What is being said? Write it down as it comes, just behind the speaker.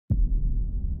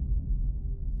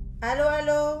Hello,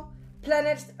 hello,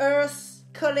 planet Earth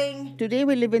calling. Today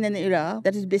we live in an era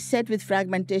that is beset with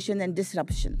fragmentation and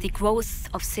disruption. The growth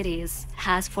of cities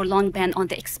has for long been on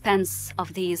the expense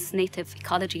of these native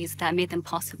ecologies that made them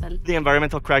possible. The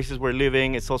environmental crisis we're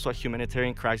living is also a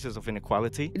humanitarian crisis of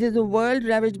inequality. It is a world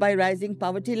ravaged by rising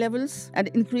poverty levels and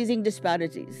increasing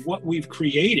disparities. What we've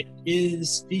created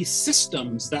is these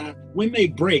systems that, when they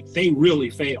break, they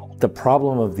really fail. The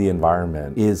problem of the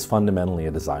environment is fundamentally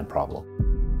a design problem.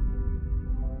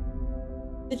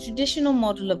 The traditional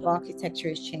model of architecture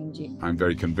is changing. I'm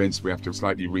very convinced we have to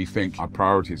slightly rethink our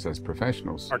priorities as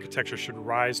professionals. Architecture should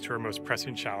rise to our most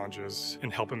pressing challenges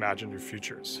and help imagine new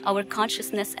futures. Our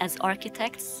consciousness as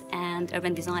architects and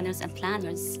urban designers and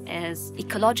planners is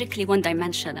ecologically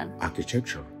one-dimensional.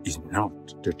 Architecture is not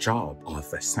the job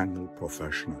of a single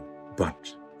professional,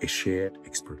 but a shared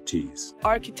expertise.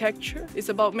 Architecture is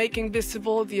about making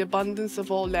visible the abundance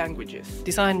of all languages.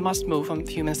 Design must move from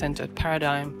human-centered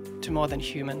paradigm to more than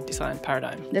human design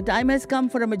paradigm. The time has come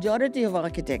for a majority of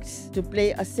architects to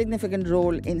play a significant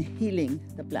role in healing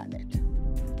the planet.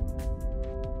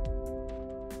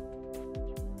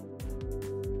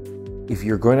 If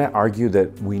you're going to argue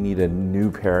that we need a new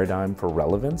paradigm for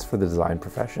relevance for the design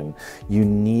profession, you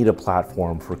need a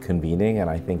platform for convening, and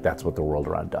I think that's what the World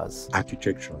Around does.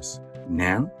 Architectures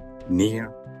now,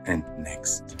 near, and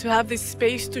next. To have this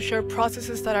space to share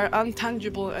processes that are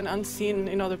untangible and unseen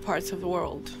in other parts of the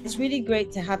world. It's really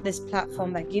great to have this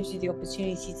platform that gives you the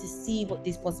opportunity to see what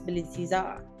these possibilities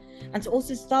are, and to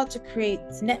also start to create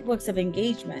networks of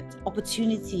engagement,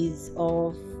 opportunities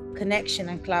of connection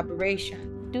and collaboration.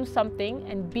 Do something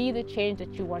and be the change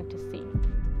that you want to see.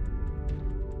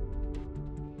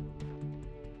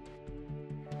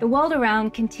 The World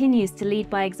Around continues to lead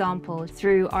by example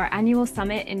through our annual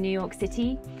summit in New York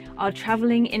City, our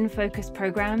traveling in focus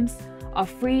programs, our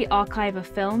free archive of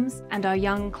films, and our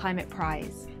Young Climate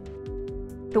Prize.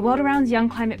 The World Around's Young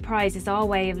Climate Prize is our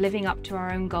way of living up to our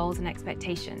own goals and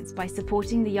expectations by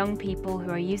supporting the young people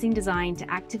who are using design to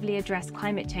actively address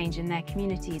climate change in their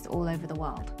communities all over the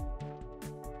world.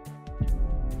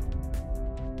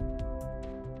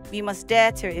 We must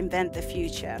dare to invent the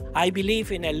future. I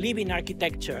believe in a living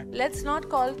architecture. Let's not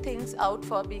call things out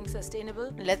for being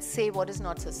sustainable. Let's say what is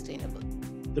not sustainable.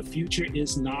 The future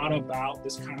is not about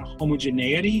this kind of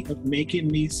homogeneity of making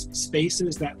these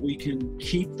spaces that we can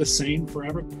keep the same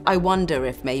forever. I wonder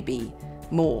if maybe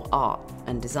more art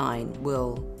and design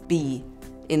will be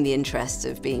in the interest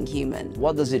of being human.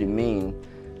 What does it mean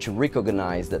to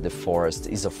recognize that the forest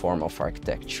is a form of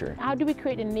architecture? How do we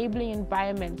create enabling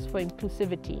environments for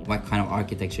inclusivity? What kind of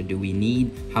architecture do we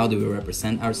need? How do we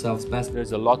represent ourselves best?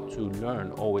 There's a lot to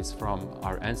learn always from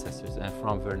our ancestors and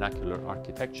from vernacular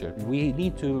architecture. We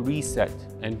need to reset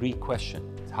and re-question.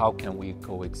 How can we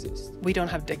coexist? We don't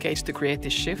have decades to create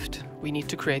this shift. We need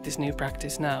to create this new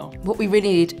practice now. What we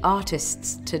really need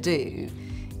artists to do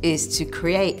is to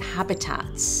create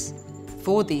habitats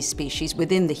for these species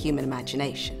within the human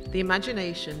imagination. The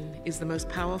imagination is the most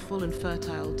powerful and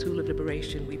fertile tool of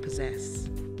liberation we possess.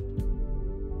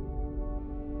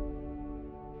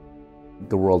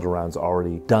 The World Around's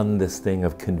already done this thing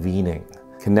of convening.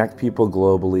 Connect people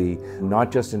globally,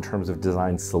 not just in terms of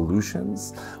design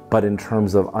solutions, but in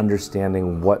terms of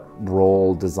understanding what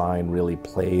role design really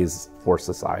plays for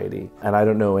society. And I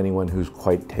don't know anyone who's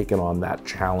quite taken on that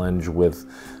challenge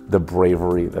with the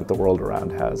bravery that the World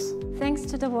Around has. Thanks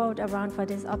to the World Around for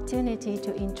this opportunity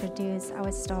to introduce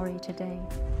our story today.